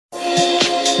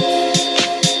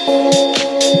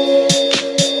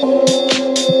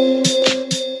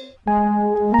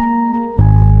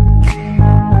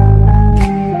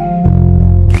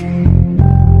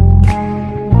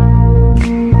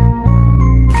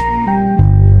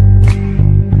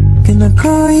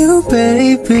call you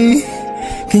baby?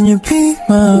 Can you be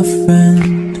my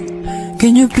friend?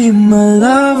 Can you be my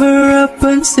lover up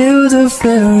until the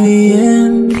very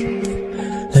end?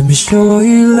 Let me show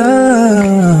you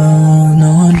love,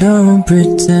 no, don't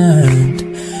pretend.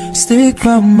 Stick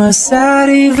by my side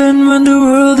even when the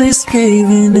world is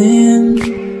caving in.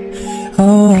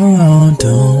 Oh,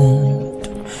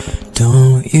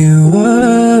 don't you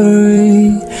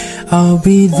worry, I'll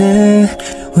be there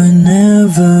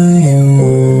whenever you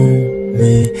want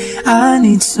me. I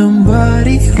need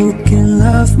somebody who can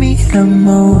love me at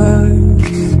my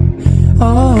worst.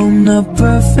 Oh, I'm not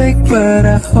perfect, but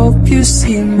I hope you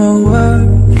see my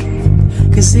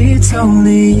worth. Cause it's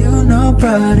only you,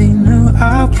 nobody knew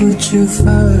I put you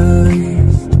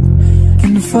first.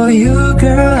 And for you,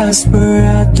 girl, I swear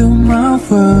I do my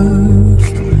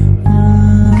worst.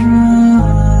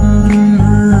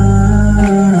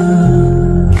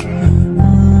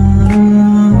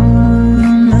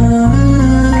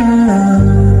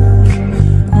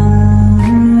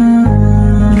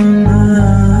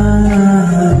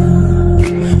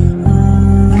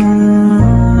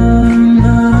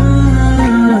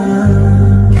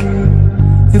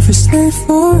 If we stay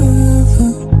forever,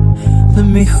 let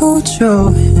me hold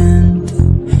your hand.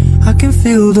 I can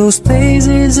feel those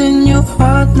places in your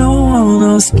heart no one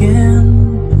else can.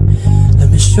 Let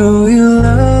me show you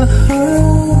love,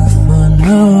 but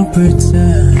not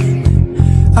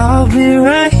pretend. I'll be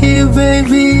right here,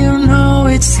 baby, you know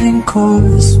it's sink or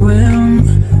swim.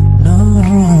 No,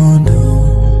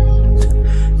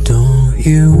 don't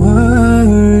you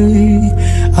worry,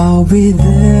 I'll be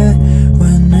there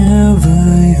whenever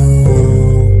you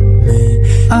want me.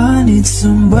 I need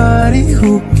somebody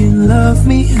who can love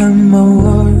me at my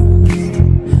worst.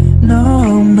 No,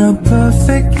 I'm not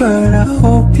perfect, but I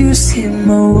hope you see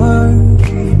my worth.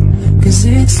 Cause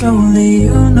it's only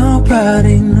you,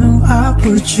 nobody knew I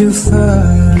put you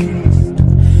first.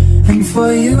 And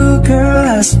for you, girl,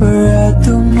 I swear I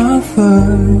do my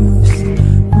worst.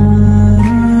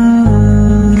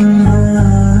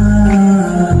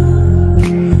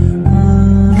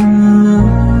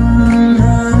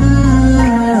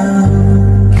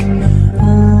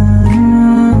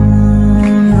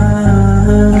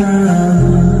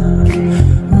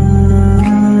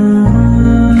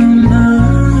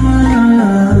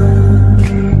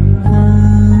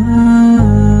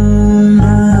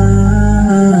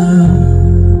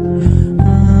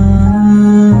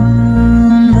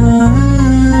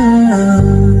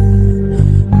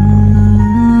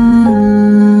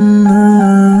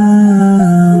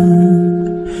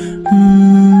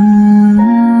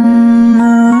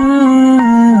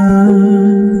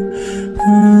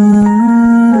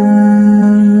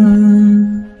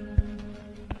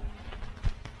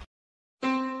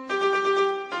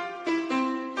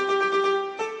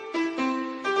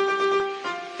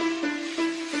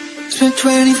 It's been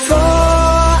 24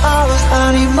 hours, I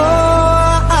need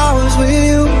more hours with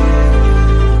you.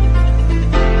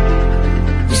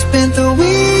 We spent the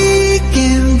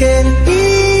weekend getting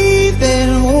even,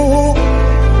 ooh.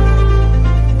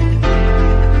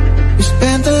 We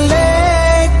spent the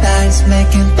late nights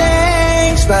making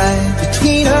things right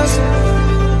between us.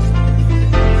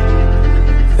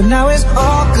 But now it's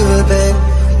all good, babe.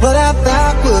 What I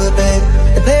thought would, babe,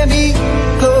 and let me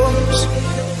close.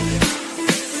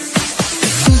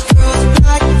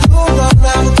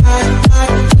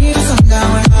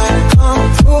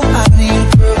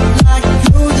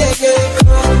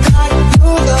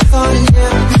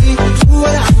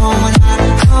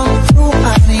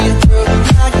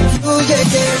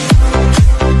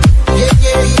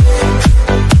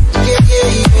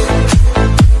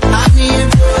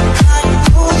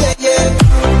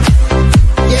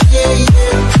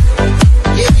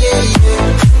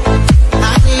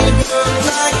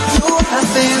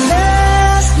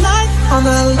 On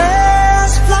the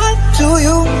last flight to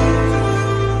you,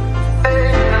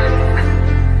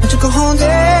 I took a whole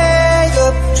day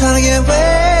up, trying to get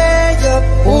way up,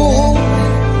 ooh.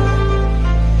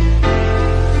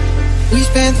 We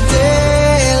spent the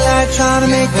daylight trying to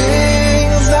make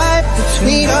things right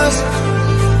between us.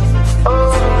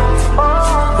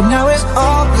 But now it's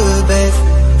all good, babe.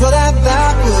 What I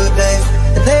thought would, babe,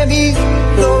 and let me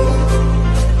go.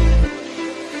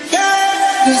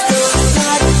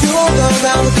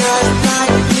 Around the guy,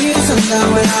 like you, sometime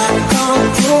when I come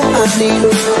through, I need you,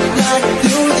 like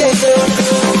you, yeah, like you,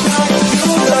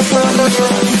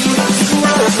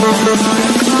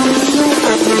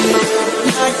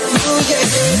 like you,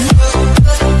 yeah.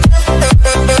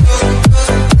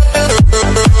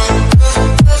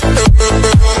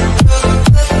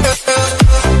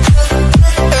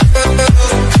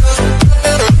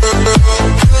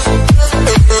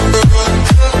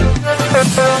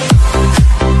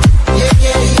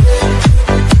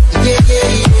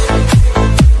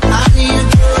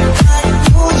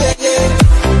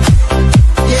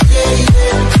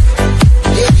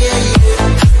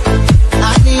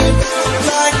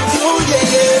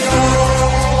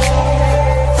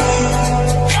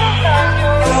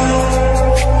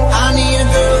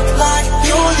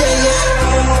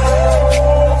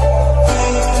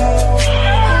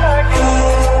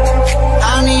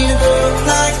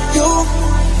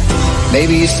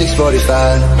 Maybe it's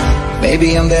 6:45.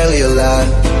 Maybe I'm barely alive.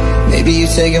 Maybe you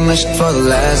taking my shit for the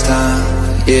last time.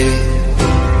 Yeah.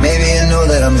 Maybe I know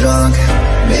that I'm drunk.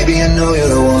 Maybe I know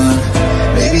you're the one.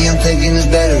 Maybe I'm thinking it's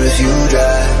better if you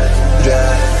drive.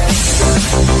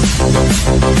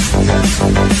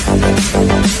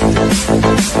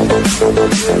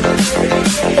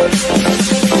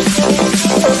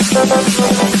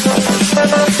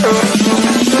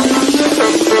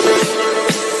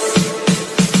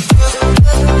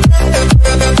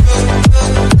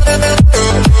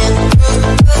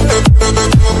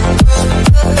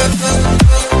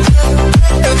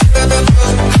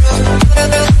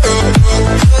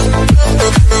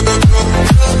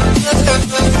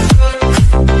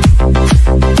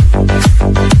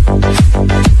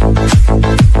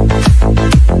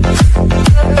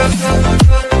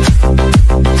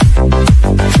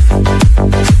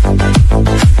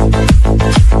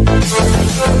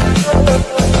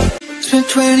 Spent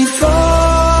 24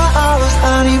 hours,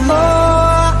 I need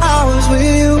more hours with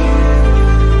you.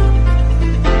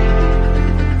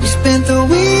 We spent the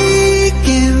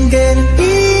weekend getting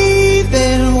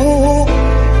even, ooh.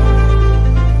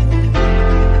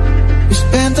 We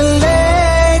spent the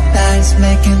late nights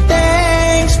making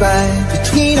things right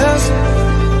between us.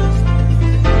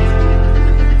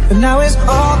 But now it's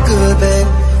all good, babe.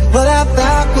 What I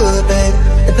thought would, babe.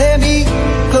 And let me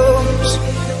close.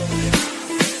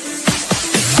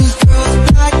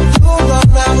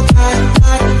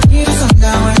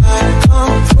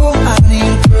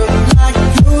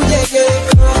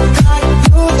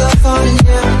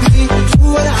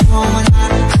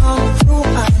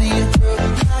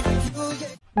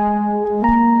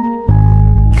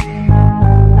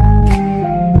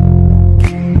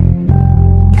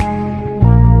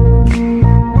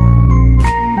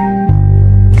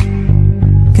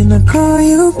 Can I call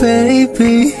you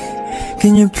baby?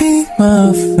 Can you be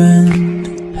my friend?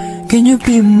 Can you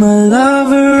be my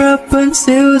lover up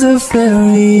until the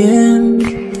very end?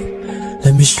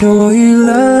 Let me show you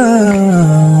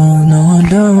love, no I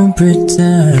don't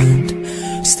pretend.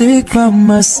 Stick by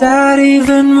my side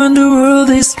even when the world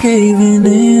is caving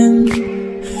in.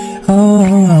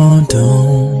 Oh,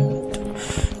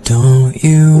 don't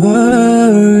you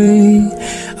worry,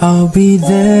 I'll be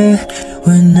there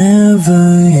whenever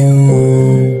you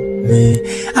want me.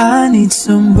 I need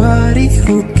somebody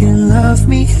who can love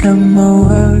me at my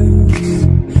worst.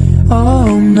 Oh,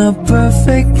 I'm not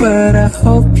perfect, but I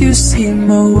hope you see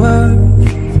my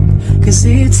worth. Cause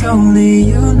it's only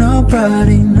you,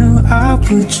 nobody knew I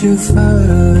put you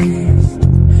first.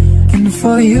 And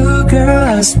for you,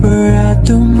 girl, I swear I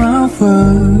do my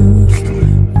worst.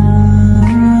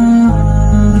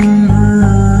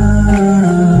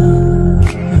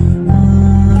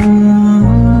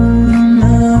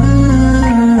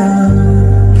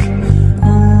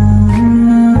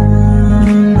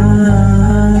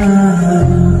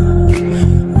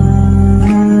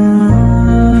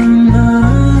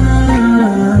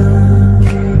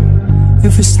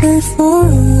 If we stay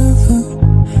forever,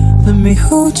 let me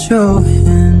hold your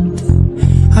hand.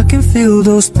 I can feel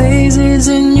those places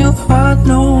in your heart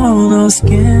no one else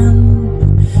can.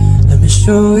 Let me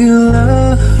show you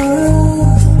love,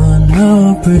 but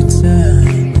not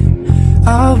pretend.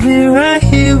 I'll be right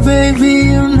here, baby,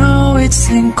 you know it's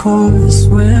sink or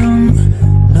swim.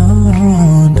 No,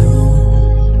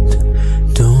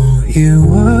 don't you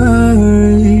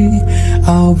worry,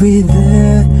 I'll be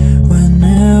there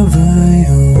whenever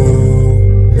you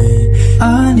want me.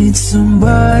 I need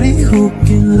somebody who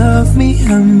can love me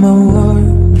at my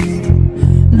worst.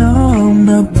 No, I'm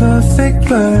not perfect,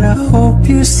 but I hope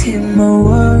you see my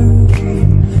worth.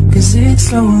 Cause it's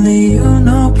only you,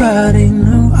 nobody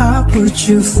knew I put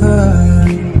you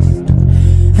first.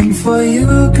 And for you,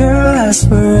 girl, I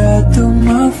swear I do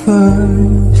my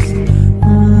worst.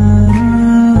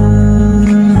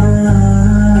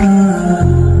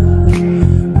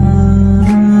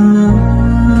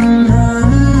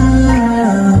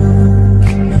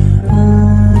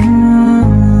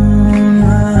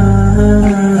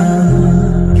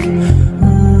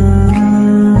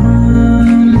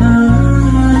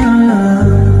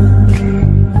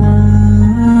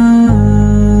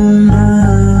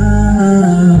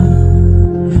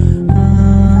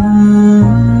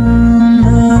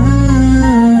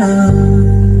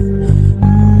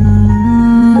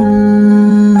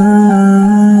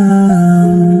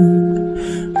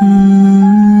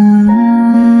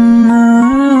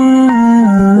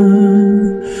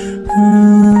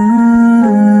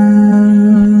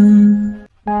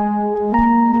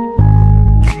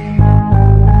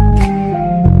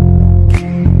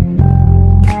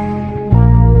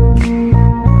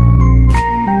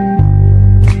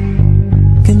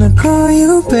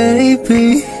 you,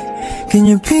 baby? Can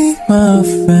you be my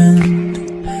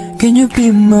friend? Can you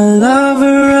be my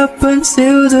lover up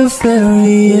until the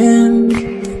very end?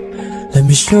 Let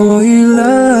me show you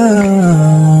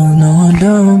love, no,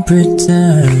 don't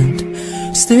pretend.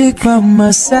 Stick by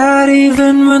my side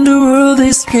even when the world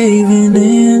is caving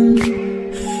in.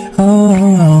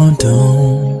 Oh,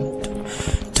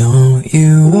 don't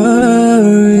you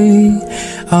worry,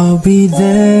 I'll be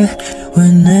there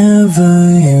whenever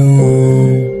you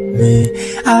want me.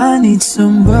 I need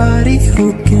somebody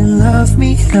who can love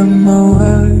me at my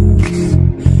worst.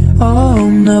 Oh,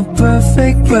 I'm not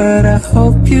perfect, but I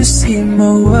hope you see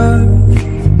my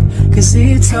worth. 'Cause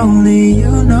it's only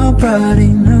you, nobody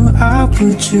knew I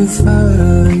put you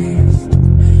first.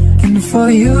 And for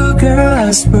you, girl,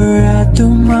 I swear I do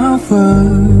my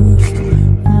worst.